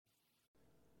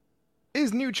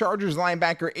Is new Chargers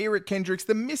linebacker Eric Kendricks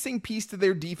the missing piece to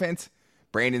their defense?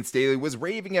 Brandon Staley was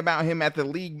raving about him at the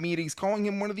league meetings, calling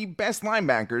him one of the best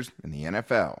linebackers in the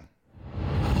NFL.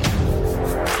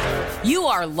 You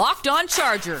are Locked On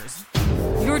Chargers,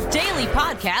 your daily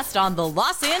podcast on the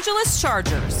Los Angeles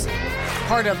Chargers,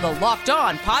 part of the Locked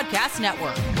On Podcast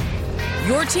Network,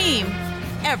 your team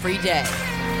every day.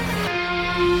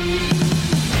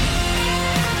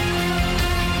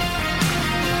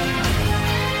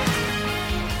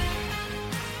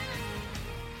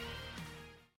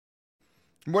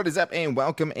 What is up, and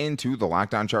welcome into the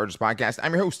Locked On Chargers podcast.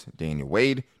 I'm your host, Daniel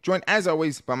Wade, joined as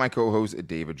always by my co-host,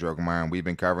 David Drogemeyer, and we've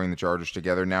been covering the Chargers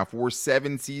together now for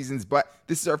 7 seasons, but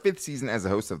this is our 5th season as a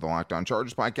host of the Locked On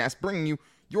Chargers podcast, bringing you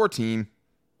your team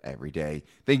every day.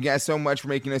 Thank you guys so much for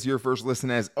making us your first listen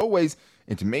as always,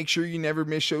 and to make sure you never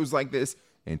miss shows like this,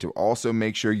 and to also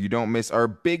make sure you don't miss our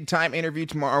big-time interview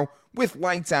tomorrow with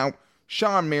Lights Out,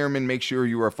 Sean Merriman. Make sure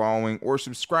you are following or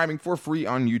subscribing for free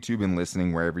on YouTube and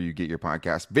listening wherever you get your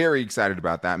podcast. Very excited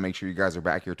about that. Make sure you guys are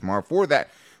back here tomorrow for that.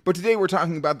 But today we're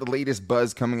talking about the latest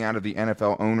buzz coming out of the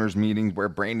NFL owners meetings where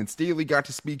Brandon Staley got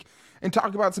to speak and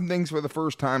talk about some things for the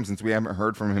first time since we haven't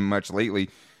heard from him much lately.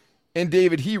 And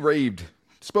David, he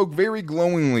spoke very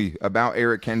glowingly about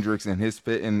Eric Kendricks and his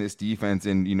fit in this defense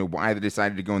and, why they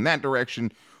decided to go in that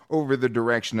direction over the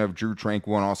direction of Drue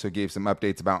Tranquill, and also gave some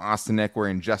updates about Austin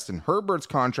Ekeler and Justin Herbert's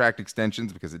contract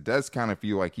extensions, because it does kind of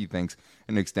feel like he thinks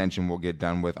an extension will get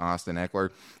done with Austin Ekeler.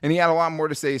 And he had a lot more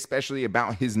to say, especially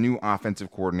about his new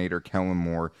offensive coordinator, Kellen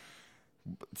Moore.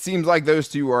 Seems like those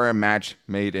two are a match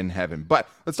made in heaven. But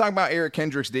let's talk about Eric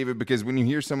Kendricks, David, because when you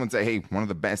hear someone say, hey, one of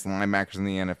the best linebackers in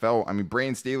the NFL,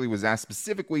 Brandon Staley was asked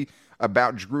specifically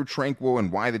about Drue Tranquill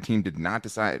and why the team did not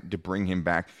decide to bring him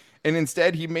back. And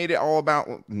instead, he made it all about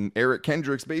Eric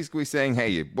Kendricks, basically saying,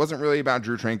 hey, it wasn't really about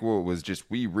Drue Tranquill. It was just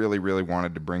we really, really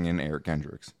wanted to bring in Eric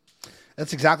Kendricks.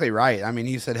 That's exactly right.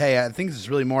 He said, hey, I think this is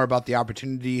really more about the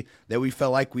opportunity that we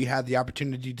felt like we had the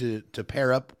opportunity to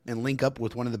pair up and link up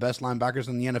with one of the best linebackers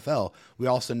in the NFL. We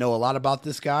also know a lot about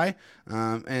this guy,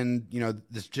 and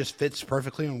this just fits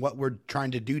perfectly in what we're trying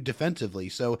to do defensively.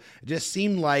 So it just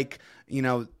seemed like, he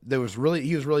was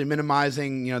really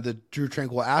minimizing, the Drue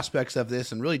Tranquill aspects of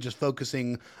this and really just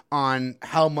focusing on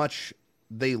how much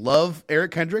they love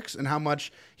Eric Kendricks and how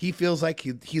much he feels like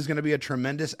he's going to be a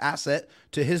tremendous asset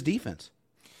to his defense.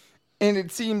 And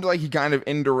it seemed like he kind of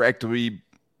indirectly,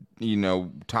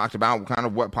 talked about kind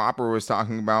of what Popper was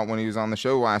talking about when he was on the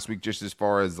show last week, just as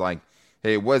far as like,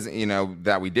 hey, it wasn't,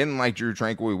 that we didn't like Drue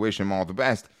Tranquill. We wish him all the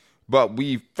best, but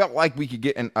we felt like we could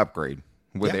get an upgrade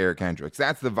with Eric Kendricks.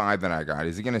 That's the vibe that I got.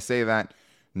 Is he going to say that?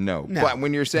 No. But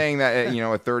when you're saying that, a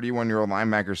 31-year-old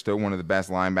linebacker is still one of the best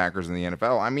linebackers in the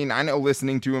NFL, I know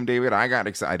listening to him, David, I got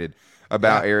excited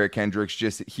about Eric Kendricks,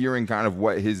 just hearing kind of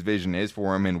what his vision is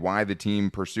for him and why the team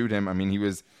pursued him. He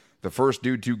was the first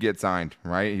dude to get signed,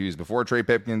 right? He was before Trey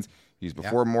Pipkins. He was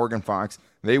before Morgan Fox.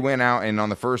 They went out, and on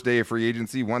the first day of free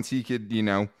agency, once he could,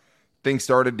 things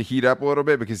started to heat up a little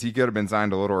bit because he could have been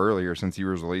signed a little earlier since he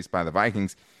was released by the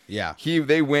Vikings. Yeah.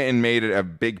 They went and made it a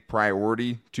big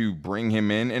priority to bring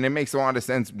him in, and it makes a lot of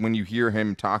sense when you hear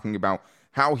him talking about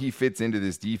how he fits into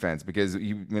this defense, because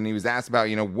when he was asked about,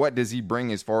 what does he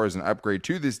bring as far as an upgrade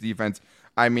to this defense,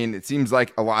 it seems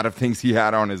like a lot of things he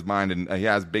had on his mind, and he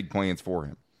has big plans for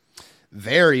him.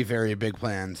 Very, very big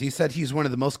plans. He said he's one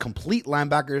of the most complete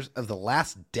linebackers of the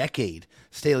last decade.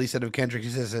 Staley said of Kendricks,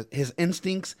 he says his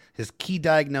instincts, his key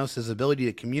diagnosis, his ability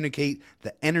to communicate,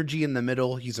 the energy in the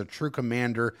middle. He's a true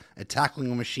commander, a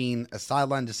tackling machine, a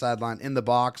sideline to sideline in the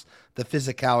box, the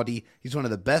physicality. He's one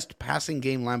of the best passing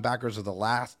game linebackers of the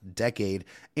last decade,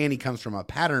 and he comes from a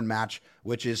pattern match,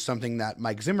 which is something that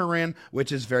Mike Zimmer ran,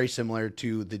 which is very similar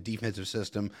to the defensive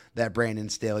system that Brandon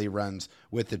Staley runs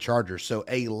with the Chargers. So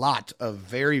a lot of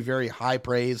very, very high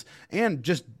praise, and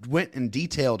just went and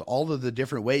detailed all of the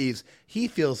different ways he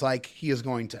feels like he is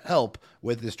going to help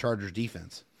with this Chargers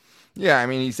defense. Yeah,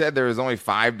 he said there was only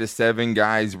 5 to 7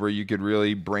 guys where you could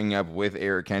really bring up with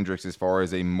Eric Kendricks as far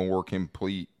as a more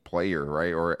complete player,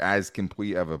 right? Or as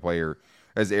complete of a player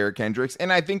as Eric Kendricks.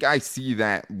 And I think I see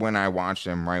that when I watched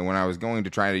him, right? When I was going to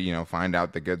try to, find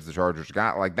out the goods the Chargers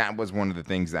got, like that was one of the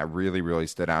things that really, really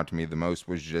stood out to me the most,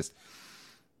 was just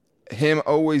him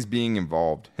always being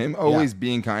involved, him always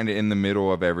being kind of in the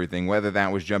middle of everything, whether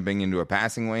that was jumping into a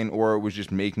passing lane or it was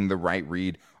just making the right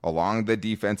read along the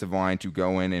defensive line to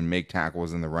go in and make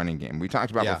tackles in the running game. We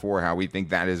talked about before how we think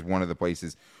that is one of the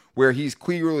places where he's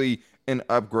clearly an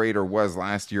upgrade or was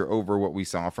last year over what we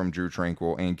saw from Drew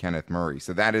Tranquill and Kenneth Murray.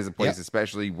 So that is a place,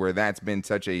 especially where that's been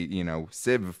such a,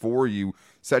 sieve for you,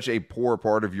 such a poor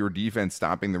part of your defense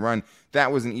stopping the run.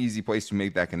 That was an easy place to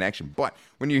make that connection. But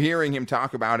when you're hearing him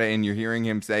talk about it and you're hearing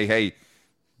him say, hey,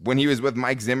 when he was with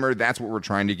Mike Zimmer, that's what we're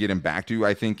trying to get him back to,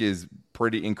 I think is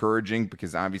pretty encouraging,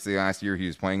 because obviously last year he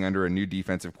was playing under a new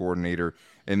defensive coordinator,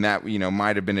 and that,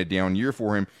 might have been a down year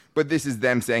for him. But this is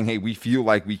them saying, hey, we feel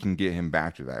like we can get him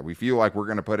back to that. We feel like we're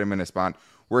going to put him in a spot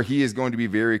where he is going to be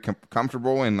very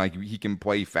comfortable, and like he can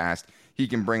play fast. He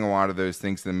can bring a lot of those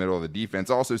things to the middle of the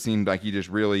defense. Also seemed like he just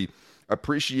really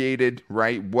appreciated,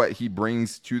 right, what he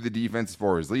brings to the defense as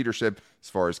far as leadership, as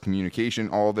far as communication,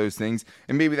 all those things.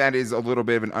 And maybe that is a little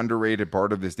bit of an underrated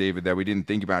part of this, David, that we didn't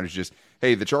think about, is just,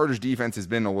 hey, the Chargers defense has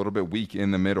been a little bit weak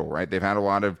in the middle, right? They've had a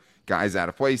lot of guys out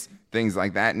of place, things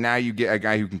like that. Now you get a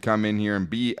guy who can come in here and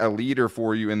be a leader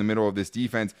for you in the middle of this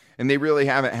defense, and they really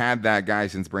haven't had that guy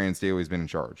since Brandon Staley's been in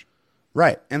charge.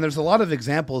 Right. And there's a lot of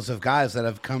examples of guys that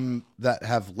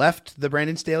have left the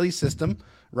Brandon Staley system,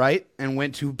 right, and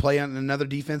went to play on another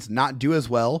defense, not do as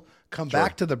well, come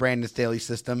back to the Brandon Staley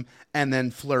system, and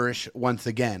then flourish once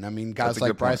again. I mean, guys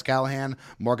like Bryce Callahan,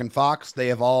 Morgan Fox, they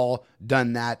have all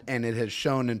done that, and it has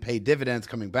shown and paid dividends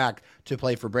coming back to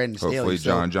play for Brandon Staley. Hopefully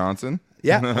John Johnson.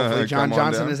 Yeah, hopefully John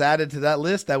Johnson is added to that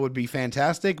list. That would be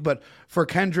fantastic. But for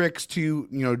Kendricks to,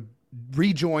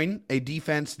 rejoin a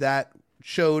defense that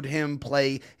showed him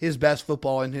play his best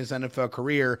football in his NFL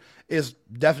career is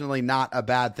definitely not a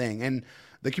bad thing. And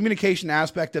the communication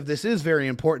aspect of this is very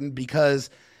important,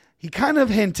 because he kind of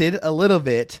hinted a little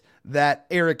bit that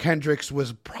Eric Kendricks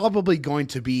was probably going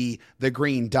to be the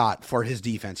green dot for his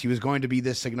defense. He was going to be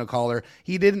this signal caller.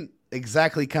 He didn't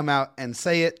exactly come out and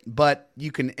say it, but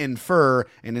you can infer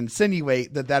and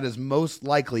insinuate that that is most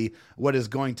likely what is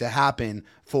going to happen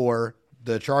for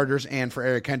the Chargers and for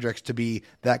Eric Kendricks to be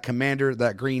that commander,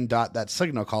 that green dot, that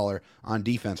signal caller on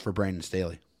defense for Brandon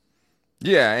Staley.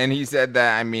 Yeah, and he said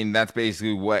that, I mean, that's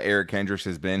basically what Eric Kendricks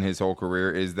has been his whole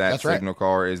career, is that signal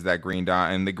caller, is that green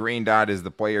dot. And the green dot is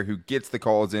the player who gets the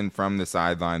calls in from the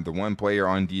sideline, the one player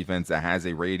on defense that has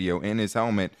a radio in his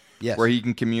helmet where he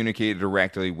can communicate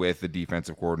directly with the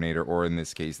defensive coordinator, or in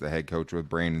this case, the head coach, with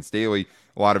Brandon Staley.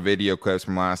 A lot of video clips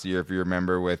from last year, if you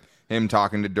remember, with him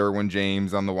talking to Derwin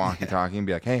James on the walkie-talkie and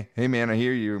be like, hey, man, I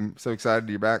hear you. I'm so excited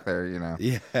you're back there,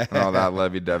 Yeah. And all that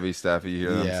lovey-dovey stuff you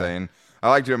hear them saying. I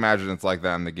like to imagine it's like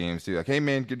that in the games, too. Like, hey,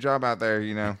 man, good job out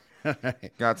there,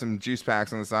 Got some juice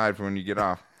packs on the side for when you get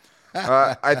off.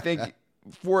 I think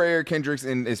for Eric Kendricks,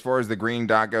 and as far as the green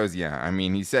dot goes, I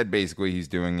mean, he said basically he's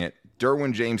doing it.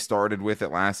 Derwin James started with it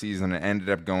last season and ended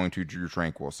up going to Drew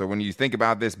Tranquill. So when you think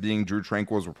about this being Drew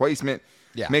Tranquill's replacement,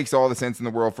 makes all the sense in the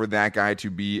world for that guy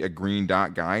to be a green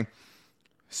dot guy.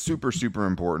 Super, super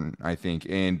important, I think.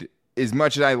 And as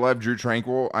much as I love Drew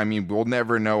Tranquill, I mean, we'll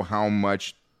never know how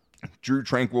much Drew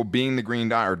Tranquill being the green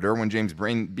dot, or Derwin James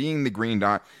being the green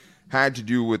dot, had to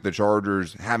do with the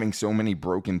Chargers having so many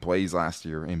broken plays last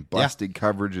year and busted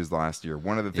coverages last year.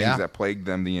 One of the things that plagued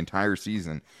them the entire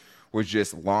season was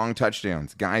just long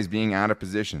touchdowns, guys being out of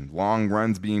position, long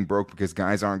runs being broke because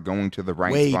guys aren't going to the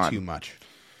right spot. Way too much.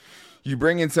 You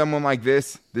bring in someone like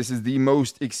this is the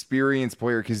most experienced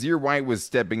player. Kazir White was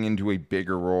stepping into a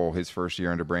bigger role his first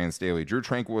year under Brandon Staley. Drew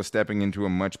Tranquill was stepping into a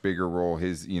much bigger role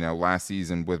his, last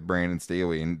season with Brandon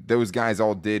Staley. And those guys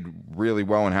all did really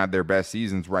well and had their best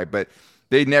seasons, right? But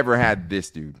they never had this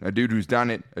dude, a dude who's done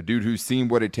it, a dude who's seen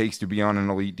what it takes to be on an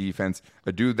elite defense,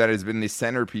 a dude that has been the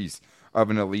centerpiece of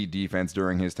an elite defense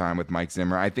during his time with Mike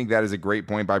Zimmer. I think that is a great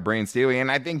point by Brandon Staley. And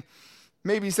I think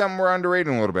maybe something we're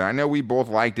underrating a little bit. I know we both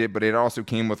liked it, but it also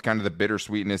came with kind of the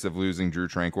bittersweetness of losing Drew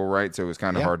Tranquill, right? So it was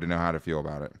kind of hard to know how to feel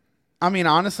about it. I mean,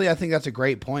 honestly, I think that's a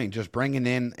great point. Just bringing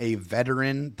in a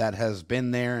veteran that has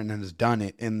been there and has done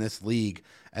it in this league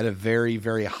at a very,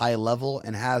 very high level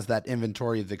and has that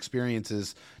inventory of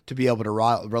experiences to be able to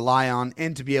rely on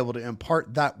and to be able to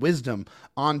impart that wisdom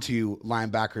onto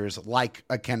linebackers like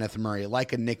a Kenneth Murray,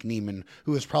 like a Nick Neiman,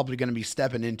 who is probably going to be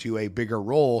stepping into a bigger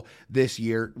role this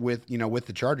year with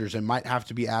the Chargers and might have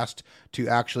to be asked to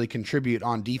actually contribute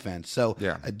on defense. So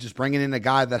just bringing in a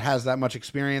guy that has that much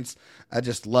experience, I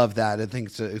just love that. I think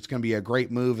it's going to be a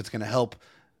great move. It's going to help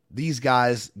these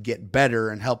guys get better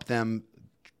and help them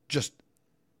just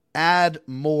add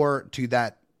more to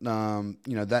that,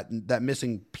 that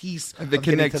missing piece, the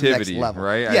connectivity, to the next level.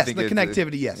 Right? Yes, I think the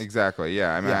connectivity. Yes, exactly.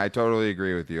 Yeah, I mean, I totally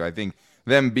agree with you. I think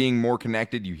them being more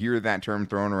connected. You hear that term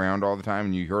thrown around all the time,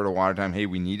 and you heard a lot of time. Hey,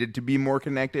 we needed to be more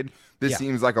connected. This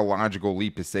seems like a logical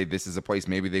leap to say this is a place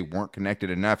maybe they weren't connected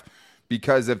enough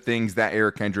because of things that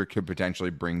Eric Kendrick could potentially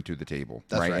bring to the table.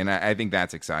 Right? And I think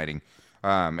that's exciting.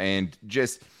 And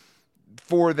just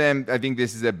for them, I think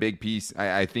this is a big piece.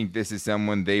 I think this is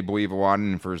someone they believe a lot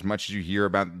in. For as much as you hear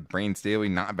about Brandon Staley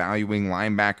not valuing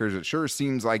linebackers, it sure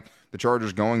seems like the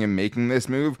Chargers going and making this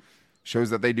move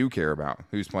shows that they do care about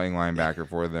who's playing linebacker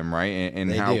for them, right?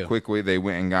 And how quickly they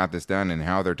went and got this done, and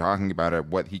how they're talking about it,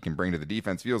 what he can bring to the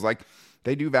defense. Feels like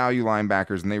they do value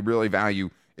linebackers, and they really value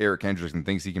Eric Kendricks and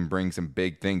thinks he can bring some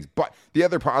big things. But the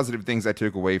other positive things I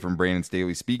took away from Brandon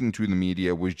Staley speaking to the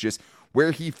media was just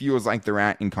where he feels like they're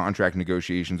at in contract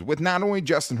negotiations with not only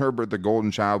Justin Herbert, the golden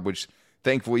child, which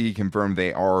thankfully he confirmed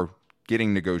they are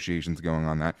getting negotiations going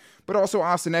on that, but also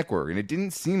Austin Ekeler. And it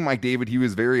didn't seem like, David, he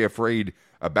was very afraid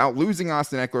about losing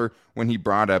Austin Ekeler when he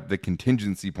brought up the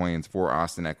contingency plans for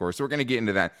Austin Ekeler. So we're going to get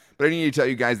into that. But I need to tell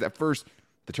you guys that first,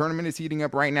 the tournament is heating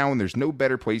up right now, and there's no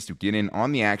better place to get in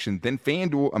on the action than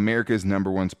FanDuel, America's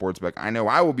 #1 sportsbook. I know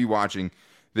I will be watching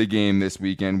the game this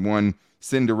weekend. One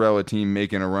Cinderella team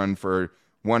making a run for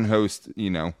one host,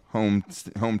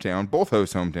 hometown. Both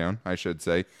hosts hometown, I should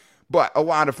say. But a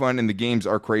lot of fun, and the games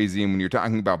are crazy. And when you're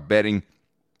talking about betting,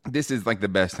 this is like the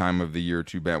best time of the year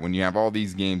to bet. When you have all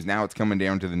these games, now it's coming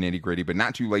down to the nitty-gritty, but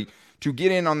not too late to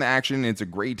get in on the action. It's a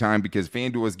great time because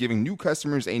FanDuel is giving new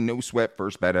customers a no-sweat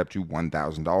first bet up to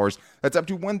 $1,000. That's up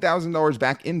to $1,000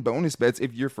 back in bonus bets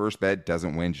if your first bet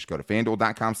doesn't win. Just go to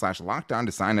FanDuel.com/lockedon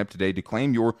to sign up today to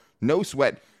claim your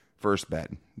no-sweat first bet.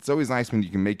 It's always nice when you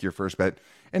can make your first bet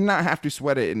and not have to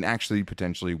sweat it and actually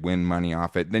potentially win money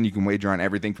off it. Then you can wager on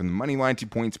everything from the money line to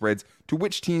point spreads to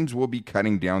which teams will be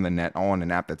cutting down the net, all in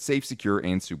an app that's safe, secure,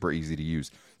 and super easy to use.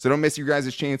 So don't miss your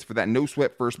guys' chance for that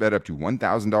no-sweat first bet up to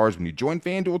 $1,000 when you join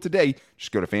FanDuel today.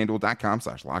 Just go to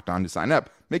FanDuel.com/lockedon to sign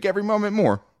up. Make every moment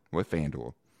more with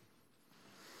FanDuel.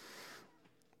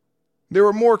 There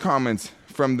were more comments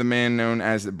from the man known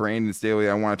as Brandon Staley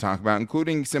I want to talk about,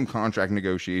 including some contract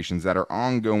negotiations that are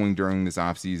ongoing during this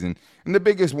offseason. And the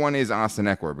biggest one is Austin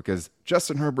Ekeler, because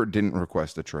Justin Herbert didn't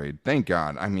request a trade. Thank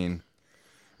God. I mean,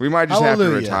 we might just have to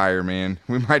retire, man.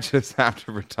 We might just have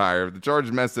to retire. If the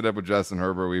Chargers messed it up with Justin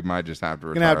Herbert, we might just have to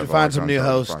retire. Going to have to find some new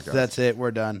hosts. Podcast. That's it.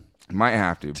 We're done. Might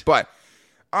have to. But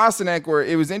Austin Ekeler,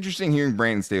 it was interesting hearing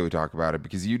Brandon Staley talk about it,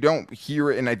 because you don't hear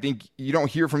it, and I think you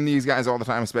don't hear from these guys all the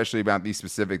time, especially about these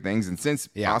specific things. And since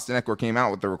Austin Ekeler came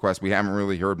out with the request, we haven't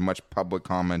really heard much public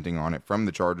commenting on it from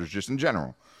the Chargers just in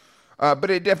general. But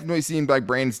it definitely seemed like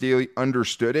Brandon Staley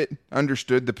understood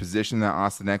the position that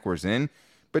Austin Ekeler's in.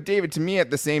 But David, to me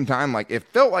at the same time, like, it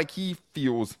felt like he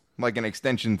feels like an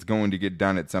extension's going to get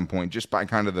done at some point, just by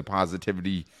kind of the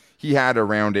positivity he had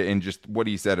around it and just what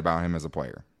he said about him as a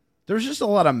player. There was just a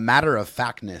lot of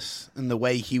matter-of-factness in the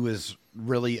way he was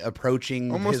really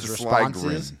approaching his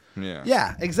responses.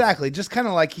 Yeah, exactly. Just kind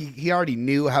of like he already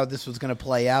knew how this was going to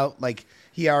play out. Like,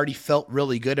 he already felt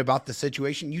really good about the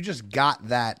situation. You just got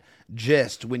that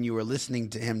gist when you were listening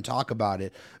to him talk about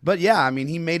it. But yeah, I mean,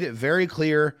 he made it very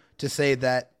clear to say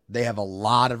that they have a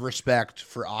lot of respect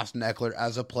for Austin Ekeler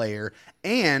as a player,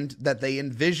 and that they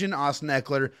envision Austin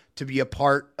Ekeler to be a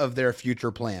part of their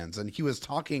future plans. And he was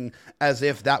talking as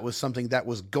if that was something that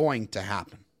was going to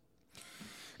happen.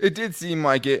 It did seem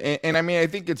like it. And I mean, I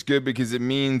think it's good because it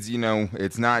means,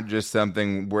 it's not just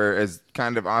something where, as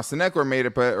kind of Austin Ekeler made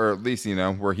it, or at least,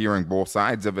 we're hearing both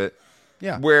sides of it.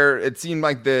 Yeah. Where it seemed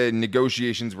like the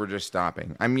negotiations were just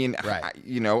stopping. I mean, right.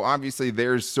 Obviously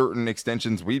there's certain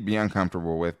extensions we'd be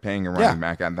uncomfortable with paying a running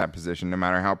back at that position, no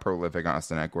matter how prolific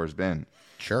Austin Ekeler's been.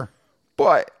 Sure.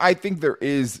 But I think there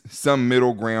is some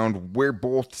middle ground where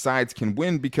both sides can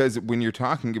win, because when you're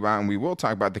talking about, and we will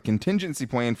talk about, the contingency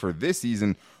plan for this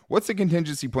season, what's the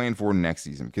contingency plan for next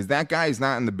season? Because that guy is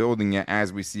not in the building yet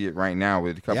as we see it right now,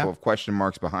 with a couple of question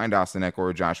marks behind Austin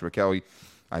Ekeler, Joshua Kelly,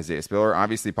 Isaiah Spiller.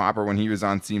 Obviously, Popper, when he was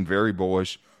on, seemed very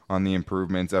bullish on the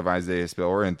improvements of Isaiah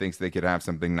Spiller and thinks they could have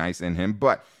something nice in him.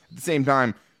 But at the same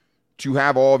time, to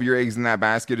have all of your eggs in that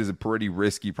basket is a pretty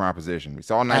risky proposition. We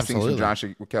saw nice things from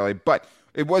Joshua Kelly. But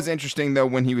it was interesting, though,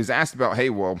 when he was asked about, hey,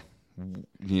 well,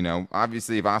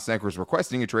 obviously if Austin Ekeler is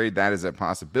requesting a trade, that is a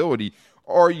possibility.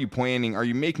 Are you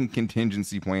making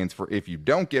contingency plans for if you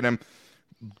don't get him?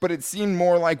 But it seemed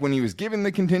more like when he was given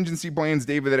the contingency plans,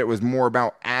 David, that it was more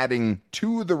about adding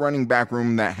to the running back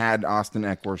room that had Austin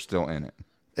Ekeler still in it.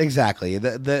 Exactly.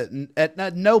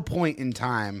 At no point in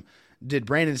time did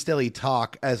Brandon Staley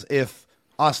talk as if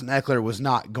Austin Ekeler was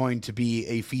not going to be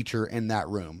a feature in that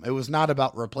room. It was not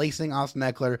about replacing Austin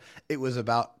Ekeler. It was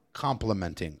about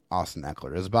complementing Austin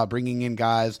Ekeler. It was about bringing in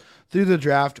guys through the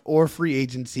draft or free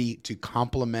agency to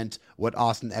complement what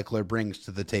Austin Ekeler brings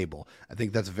to the table. I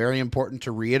think that's very important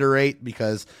to reiterate,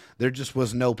 because there just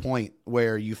was no point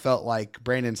where you felt like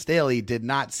Brandon Staley did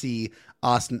not see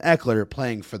Austin Ekeler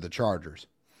playing for the Chargers.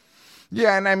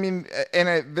 Yeah, and I mean,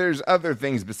 there's other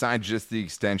things besides just the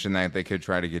extension that they could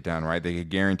try to get done, right? They could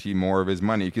guarantee more of his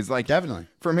money because, like, Definitely.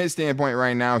 from his standpoint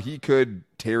right now, he could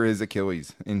tear his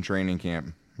Achilles in training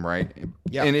camp, right?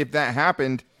 Yeah. And if that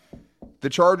happened, the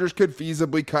Chargers could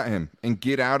feasibly cut him and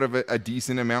get out of a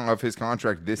decent amount of his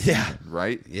contract this season,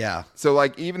 right? Yeah. So,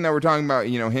 like, even though we're talking about,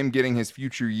 him getting his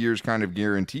future years kind of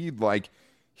guaranteed, like,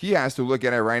 he has to look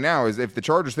at it right now as if the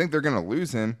Chargers think they're going to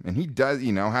lose him, and he does,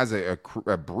 has a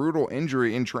brutal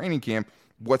injury in training camp,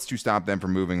 what's to stop them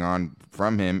from moving on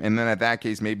from him? And then at that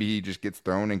case, maybe he just gets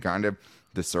thrown in kind of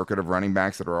the circuit of running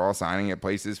backs that are all signing at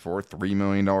places for $3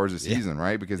 million a season,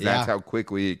 right? Because that's how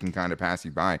quickly it can kind of pass you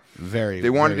by.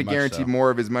 They wanted to guarantee more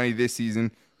of his money this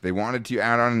season. They wanted to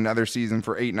add on another season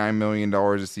for $8-9 million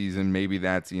a season. Maybe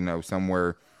that's,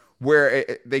 somewhere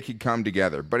where they could come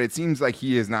together. But it seems like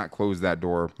he has not closed that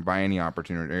door by any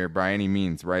opportunity or by any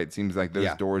means, right? It seems like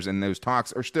those doors and those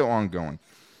talks are still ongoing,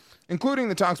 including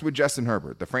the talks with Justin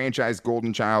Herbert, the franchise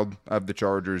golden child of the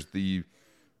Chargers, the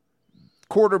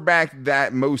quarterback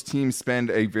that most teams spend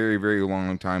a very, very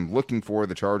long time looking for.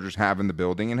 The Chargers have in the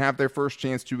building and have their first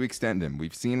chance to extend him.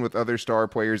 We've seen with other star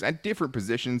players at different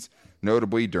positions,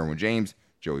 notably Derwin James,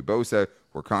 Joey Bosa,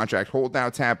 where contract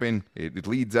holdouts happen. It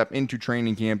leads up into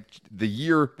training camp, the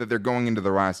year that they're going into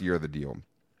the last year of the deal.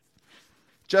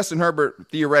 Justin Herbert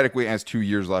theoretically has 2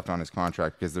 years left on his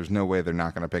contract because there's no way they're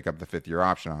not going to pick up the 5th-year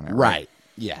option on it. Right.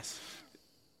 Yes.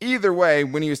 Either way,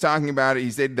 when he was talking about it,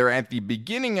 he said they're at the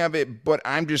beginning of it, but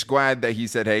I'm just glad that he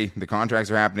said, hey, the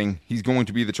contracts are happening. He's going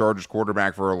to be the Chargers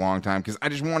quarterback for a long time because I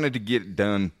just wanted to get it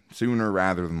done sooner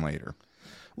rather than later.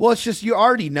 Well, it's just you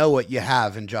already know what you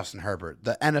have in Justin Herbert.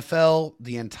 The NFL,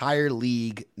 the entire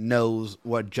league knows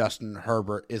what Justin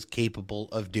Herbert is capable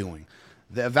of doing.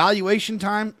 The evaluation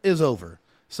time is over.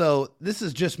 So this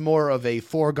is just more of a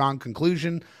foregone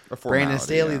conclusion. Brandon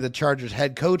Staley, the Chargers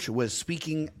head coach, was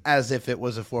speaking as if it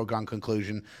was a foregone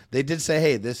conclusion. They did say,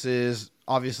 hey, this is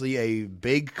obviously a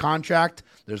big contract.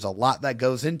 There's a lot that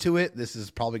goes into it. This is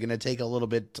probably going to take a little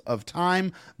bit of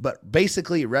time. But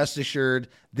basically, rest assured,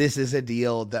 this is a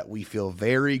deal that we feel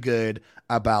very good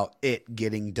about it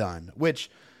getting done.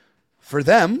 Which, for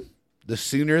them, the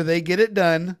sooner they get it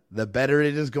done, the better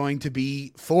it is going to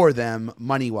be for them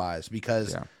money-wise.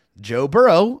 Because Joe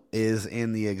Burrow is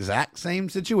in the exact same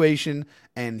situation,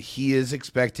 and he is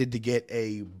expected to get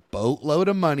a boatload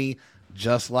of money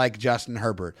just like Justin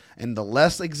Herbert. And the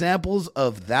less examples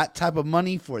of that type of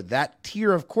money for that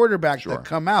tier of quarterback that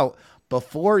come out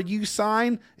before you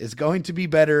sign is going to be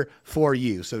better for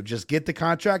you. So just get the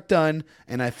contract done,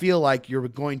 and I feel like you're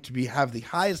going to have the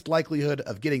highest likelihood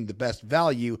of getting the best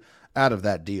value out of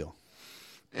that deal.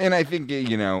 And I think,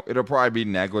 it'll probably be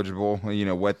negligible,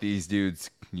 what these dudes,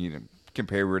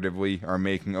 comparatively are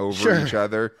making over each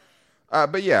other.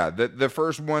 But yeah, the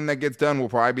first one that gets done will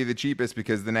probably be the cheapest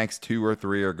because the next 2 or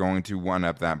 3 are going to one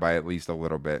up that by at least a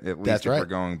little bit. At least if we're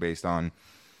going based on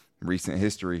recent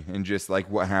history and just like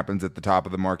what happens at the top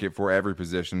of the market for every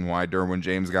position. Why Derwin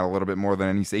James got a little bit more than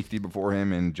any safety before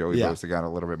him, and Joey Bosa got a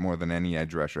little bit more than any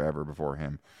edge rusher ever before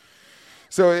him.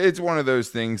 So it's one of those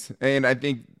things, and I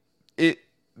think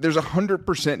there's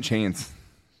 100% chance,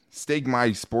 stake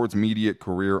my sports media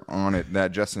career on it,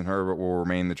 that Justin Herbert will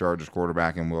remain the Chargers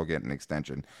quarterback and will get an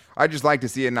extension. I'd just like to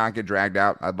see it not get dragged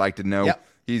out. I'd like to know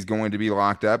he's going to be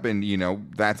locked up, and,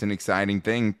 that's an exciting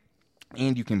thing,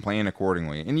 and you can plan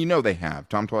accordingly. And they have.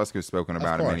 Tom Telesco's spoken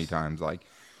about it many times. Like,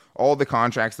 all the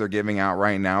contracts they're giving out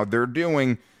right now, they're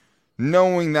doing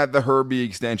knowing that the Herbie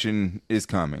extension is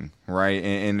coming, right?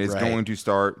 And it's going to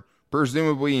start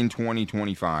presumably in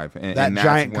 2025. And that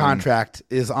giant contract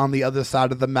is on the other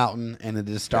side of the mountain, and it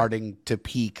is starting to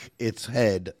peak its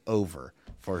head over,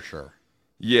 for sure.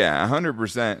 Yeah,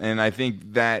 100%. And I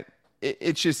think that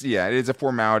it's just, it is a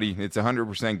formality. It's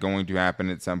 100% going to happen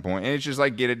at some point. And it's just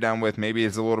like, get it done with. Maybe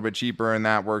it's a little bit cheaper, and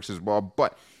that works as well.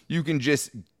 But you can just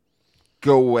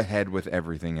go ahead with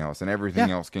everything else, and everything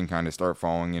else can kind of start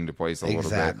falling into place a little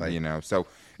bit, So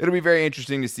it'll be very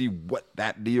interesting to see what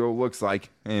that deal looks like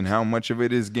and how much of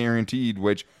it is guaranteed,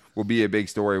 which will be a big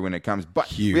story when it comes.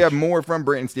 But we have more from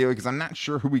Brandon Staley because I'm not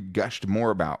sure who we gushed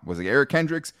more about. Was it Eric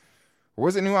Kendricks, or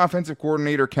was it new offensive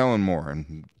coordinator Kellen Moore?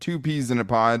 And 2 peas in a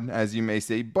pod, as you may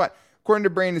say. But according to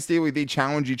Brandon Staley, they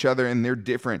challenge each other, and they're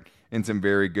different in some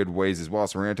very good ways as well.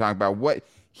 So we're going to talk about what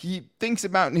he thinks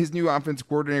about his new offensive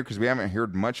coordinator, because we haven't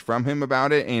heard much from him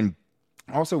about it, and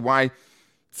also why it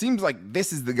seems like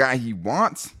this is the guy he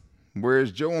wants,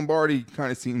 whereas Joe Lombardi kind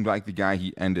of seemed like the guy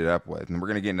he ended up with. And we're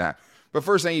going to get into that. But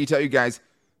first, I need to tell you guys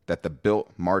that the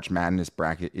Built March Madness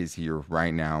bracket is here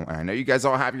right now. And I know you guys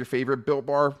all have your favorite Built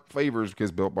Bar flavors,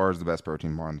 because Built Bar is the best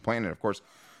protein bar on the planet, of course.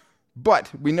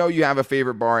 But we know you have a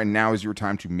favorite bar, and now is your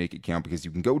time to make it count because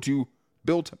you can go to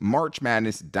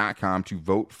builtmarchmadness.com to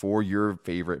vote for your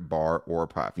favorite bar or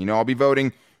puff. I'll be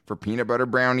voting for peanut butter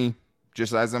brownie,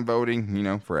 just as I'm voting,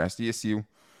 for SDSU.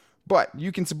 But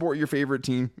you can support your favorite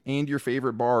team and your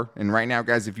favorite bar. And right now,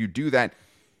 guys, if you do that,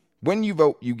 when you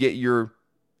vote, you're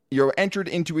entered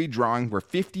into a drawing where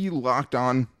 50 Locked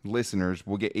On listeners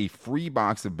will get a free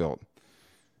box of Built.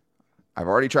 I've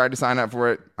already tried to sign up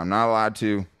for it. I'm not allowed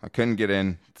to. I couldn't get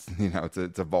in.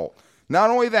 It's a vault. Not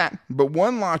only that, but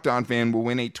one Locked On fan will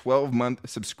win a 12-month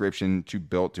subscription to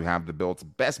Built to have the Built's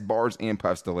best bars and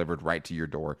puffs delivered right to your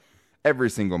door every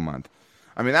single month.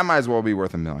 I mean, that might as well be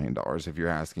worth $1 million if you're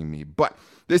asking me. But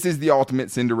this is the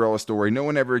ultimate Cinderella story. No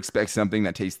one ever expects something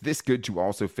that tastes this good to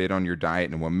also fit on your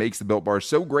diet. And what makes the Built Bars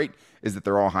so great is that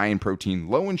they're all high in protein,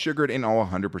 low in sugar, and all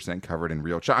 100% covered in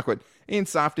real chocolate, and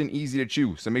soft and easy to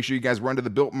chew. So make sure you guys run to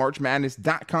the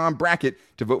BuiltMarchMadness.com bracket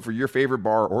to vote for your favorite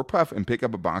bar or puff and pick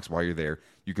up a box while you're there.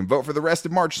 You can vote for the rest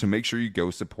of March, so make sure you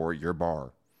go support your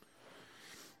bar.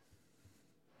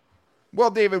 Well,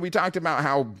 David, we talked about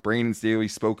how Brandon Staley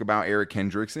spoke about Eric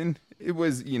Kendricks, and it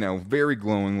was, very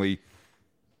glowingly.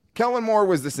 Kellen Moore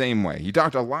was the same way. He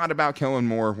talked a lot about Kellen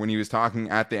Moore when he was talking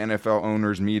at the NFL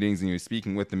owners' meetings and he was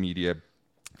speaking with the media.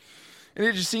 And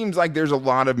it just seems like there's a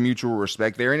lot of mutual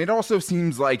respect there. And it also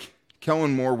seems like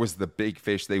Kellen Moore was the big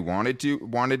fish they wanted to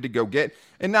go get.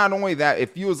 And not only that, it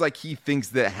feels like he thinks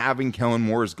that having Kellen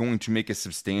Moore is going to make a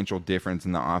substantial difference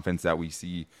in the offense that we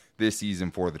see this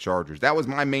season for the Chargers. That was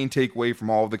my main takeaway from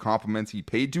all of the compliments he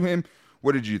paid to him.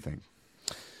 What did you think?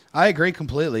 I agree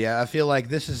completely. I feel like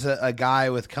this is a guy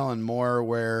with Kellen Moore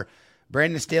where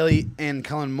Brandon Staley and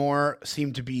Kellen Moore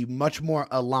seem to be much more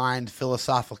aligned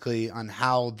philosophically on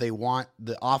how they want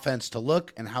the offense to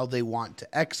look and how they want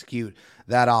to execute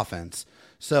that offense.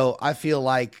 So I feel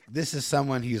like this is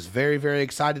someone he's very, very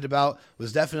excited about,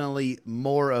 was definitely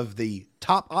more of the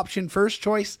top option first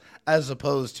choice as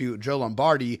opposed to Joe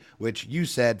Lombardi, which you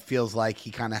said feels like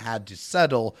he kind of had to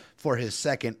settle for his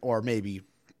second or maybe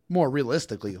more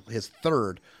realistically his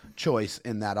third choice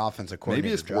in that offensive coordinator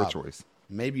Maybe his fourth choice.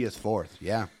 Maybe his fourth,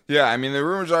 yeah. Yeah, I mean, the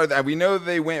rumors are that we know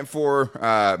they went for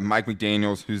Mike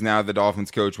McDaniels, who's now the Dolphins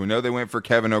coach. We know they went for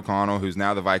Kevin O'Connell, who's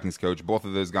now the Vikings coach. Both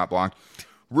of those got blocked.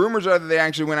 Rumors are that they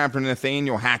actually went after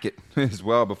Nathaniel Hackett as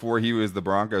well before he was the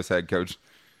Broncos head coach.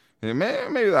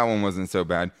 Maybe that one wasn't so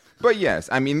bad. But yes,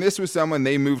 I mean, this was someone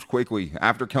they moved quickly.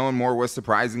 After Kellen Moore was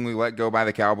surprisingly let go by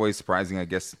the Cowboys, surprising, I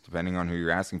guess, depending on who you're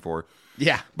asking for.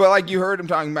 Yeah. But like you heard him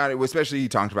talking about it, especially he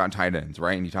talked about tight ends,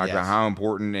 right? And he talked about how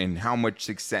important and how much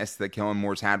success that Kellen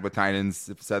Moore's had with tight ends.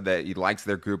 Said that he likes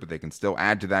their group, but they can still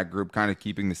add to that group, kind of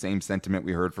keeping the same sentiment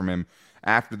we heard from him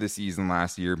after the season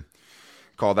last year.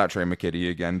 Called out Trey McKitty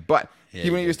again. But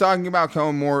when he was talking about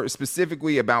Kellen Moore,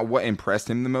 specifically about what impressed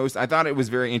him the most, I thought it was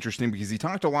very interesting because he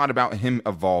talked a lot about him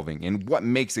evolving and what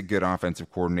makes a good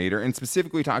offensive coordinator, and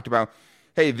specifically talked about,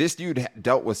 hey, this dude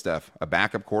dealt with stuff. A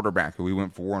backup quarterback who we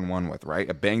went 4-1 with, right?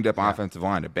 A banged-up offensive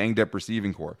line, a banged-up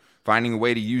receiving core, finding a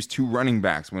way to use two running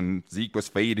backs when Zeke was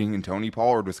fading and Tony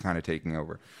Pollard was kind of taking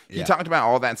over. He talked about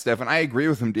all that stuff, and I agree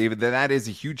with him, David, that is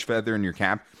a huge feather in your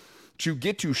cap to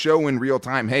get to show in real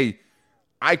time, hey,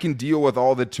 I can deal with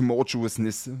all the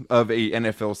tumultuousness of a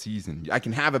NFL season. I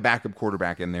can have a backup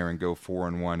quarterback in there and go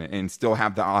 4-1 and still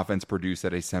have the offense produce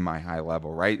at a semi-high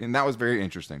level, right? And that was very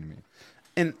interesting to me.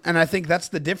 And I think that's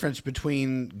the difference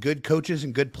between good coaches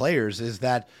and good players is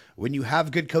that when you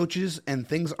have good coaches and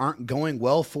things aren't going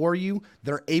well for you,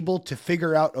 they're able to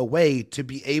figure out a way to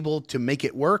be able to make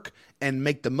it work and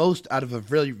make the most out of a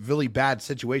really, really bad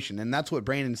situation. And that's what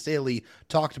Brandon Staley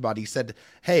talked about. He said,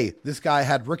 hey, this guy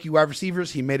had rookie wide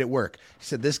receivers. He made it work. He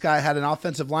said, this guy had an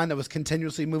offensive line that was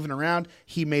continuously moving around.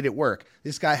 He made it work.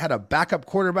 This guy had a backup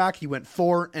quarterback. He went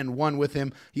 4-1 with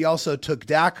him. He also took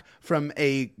Dak from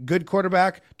a good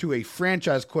quarterback to a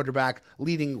franchise quarterback,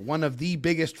 leading one of the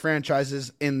biggest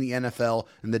franchises in the NFL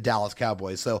in the Dallas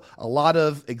Cowboys. So a lot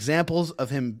of examples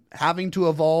of him having to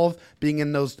evolve, being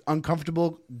in those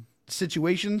uncomfortable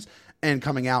situations and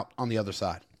coming out on the other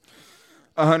side.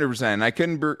 100%. I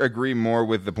couldn't agree more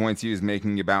with the points he was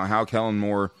making about how Kellen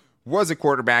Moore was a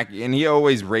quarterback, and he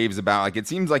always raves about, like, it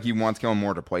seems like he wants Kellen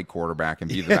Moore to play quarterback and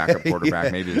be the backup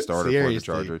quarterback, maybe the starter for the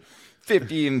Chargers.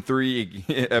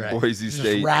 50-3 at Boise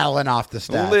State. Just rattling off the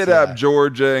stats. Lit up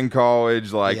Georgia in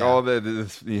college, like all the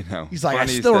He's like, I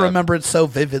still remember it so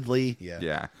vividly.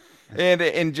 Yeah.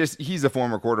 And just, he's a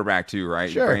former quarterback too,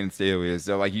 right? Sure. Brandon Staley is.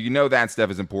 So, like, that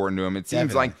stuff is important to him. It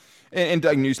seems like, and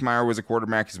Doug Nussmeier was a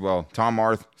quarterback as well. Tom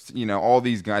Arth, all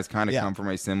these guys kind of come from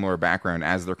a similar background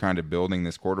as they're kind of building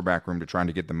this quarterback room to trying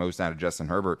to get the most out of Justin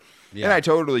Herbert. And I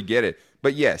totally get it.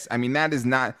 But yes, I mean, that is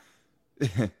not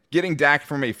getting Dak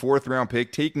from a 4th-round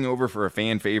pick, taking over for a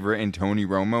fan favorite in Tony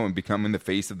Romo and becoming the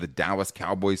face of the Dallas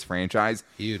Cowboys franchise.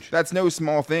 Huge. That's no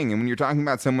small thing. And when you're talking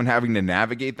about someone having to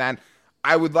navigate that,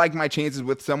 I would like my chances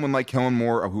with someone like Kellen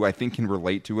Moore, who I think can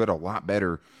relate to it a lot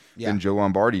better than Joe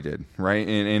Lombardi did, right?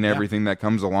 And everything that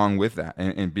comes along with that,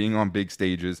 and being on big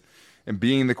stages and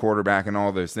being the quarterback and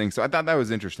all those things. So I thought that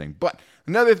was interesting. But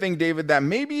another thing, David, that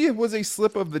maybe it was a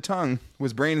slip of the tongue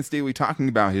was Brandon Staley talking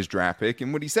about his draft pick.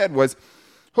 And what he said was,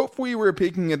 hopefully we're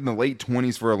picking in the late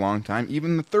 20s for a long time,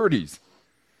 even the 30s.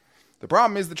 The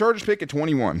problem is the Chargers pick at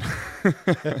 21.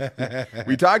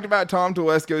 We talked about Tom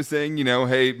Telesco saying,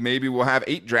 hey, maybe we'll have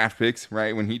 8 draft picks,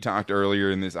 right, when he talked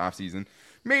earlier in this offseason.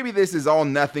 Maybe this is all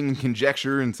nothing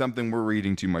conjecture and something we're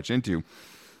reading too much into.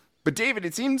 But, David,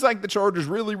 it seems like the Chargers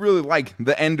really, really like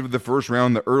the end of the first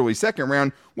round, the early second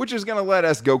round, which is going to let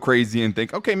us go crazy and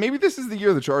think, okay, maybe this is the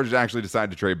year the Chargers actually decide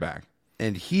to trade back.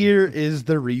 And here is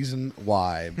the reason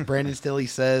why. Brandon Staley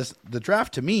says, the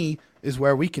draft to me is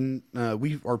where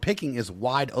our picking is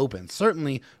wide open.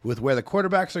 Certainly with where the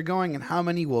quarterbacks are going and how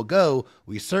many will go,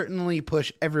 we certainly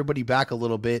push everybody back a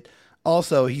little bit.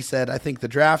 Also, he said, I think the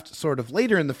draft sort of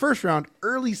later in the first round,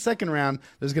 early second round,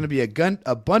 there's going to be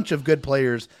a bunch of good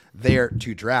players there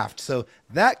to draft. So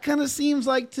that kind of seems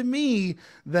like to me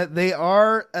that they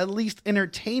are at least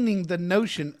entertaining the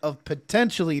notion of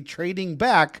potentially trading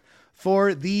back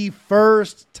for the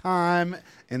first time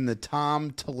in the Tom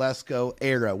Telesco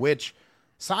era, which,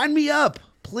 sign me up,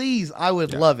 please. I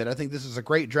would love it. I think this is a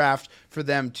great draft for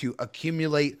them to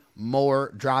accumulate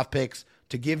more draft picks,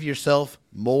 to give yourself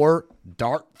more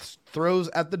dart throws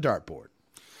at the dartboard.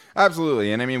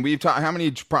 Absolutely. And I mean, we've talked, how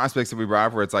many prospects have we brought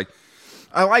up where it's like,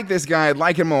 I like this guy. I'd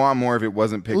like him a lot more if it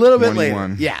wasn't picked 21. Bit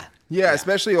later. Yeah,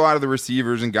 especially a lot of the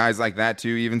receivers and guys like that too.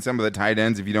 Even some of the tight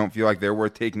ends, if you don't feel like they're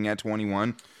worth taking at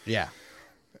 21. Yeah.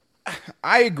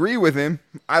 I agree with him.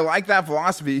 I like that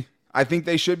philosophy. I think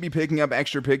they should be picking up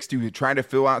extra picks to try to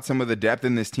fill out some of the depth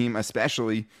in this team,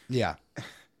 especially. Yeah.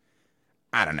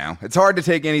 I don't know. It's hard to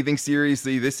take anything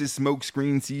seriously. This is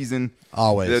smokescreen season.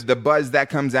 Always. The buzz that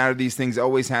comes out of these things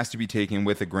always has to be taken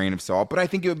with a grain of salt. But I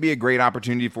think it would be a great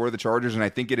opportunity for the Chargers, and I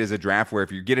think it is a draft where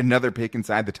if you get another pick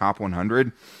inside the top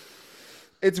 100,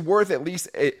 it's worth at least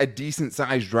a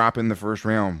decent-sized drop in the first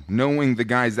round, knowing the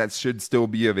guys that should still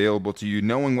be available to you,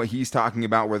 knowing what he's talking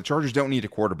about where the Chargers don't need a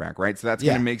quarterback, right? So that's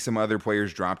going to make some other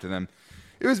players drop to them.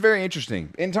 It was very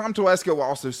interesting. And Tom Telesco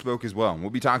also spoke as well. We'll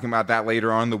be talking about that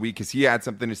later on in the week because he had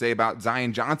something to say about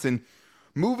Zion Johnson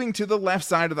moving to the left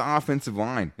side of the offensive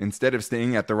line instead of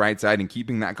staying at the right side and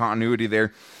keeping that continuity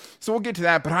there. So we'll get to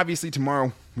that. But obviously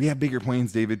tomorrow we have bigger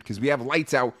plans, David, because we have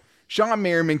Lights Out. Sean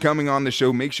Merriman coming on the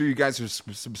show. Make sure you guys are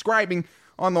subscribing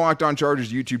on the Locked On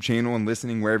Chargers YouTube channel and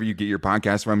listening wherever you get your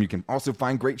podcasts from. You can also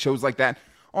find great shows like that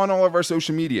on all of our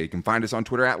social media. You can find us on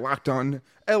Twitter at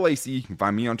LockedOnLAC. You can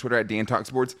find me on Twitter at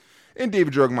DanTalkSports and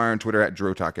David Drogemeyer on Twitter at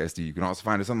DroTalkSD. You can also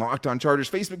find us on the Locked On Chargers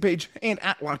Facebook page and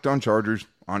at Locked On Chargers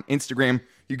on Instagram.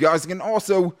 You guys can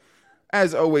also,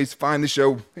 as always, find the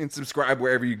show and subscribe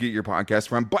wherever you get your podcast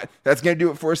from. But that's going to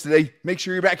do it for us today. Make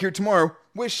sure you're back here tomorrow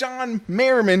with Sean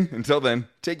Merriman. Until then,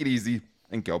 take it easy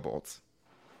and go Bolts.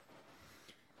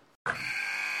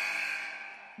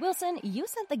 Wilson, you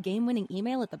sent the game-winning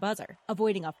email at the buzzer,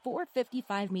 avoiding a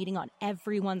 4:55 meeting on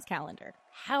everyone's calendar.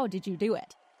 How did you do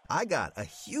it? I got a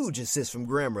huge assist from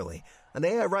Grammarly, an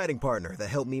AI writing partner that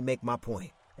helped me make my point.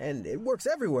 And it works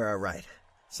everywhere I write.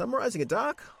 Summarizing a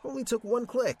doc only took one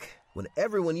click. When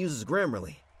everyone uses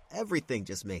Grammarly, everything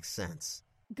just makes sense.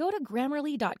 Go to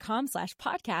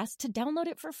Grammarly.com/podcast to download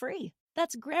it for free.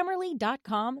 That's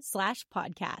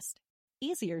Grammarly.com/podcast.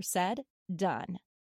 Easier said, done.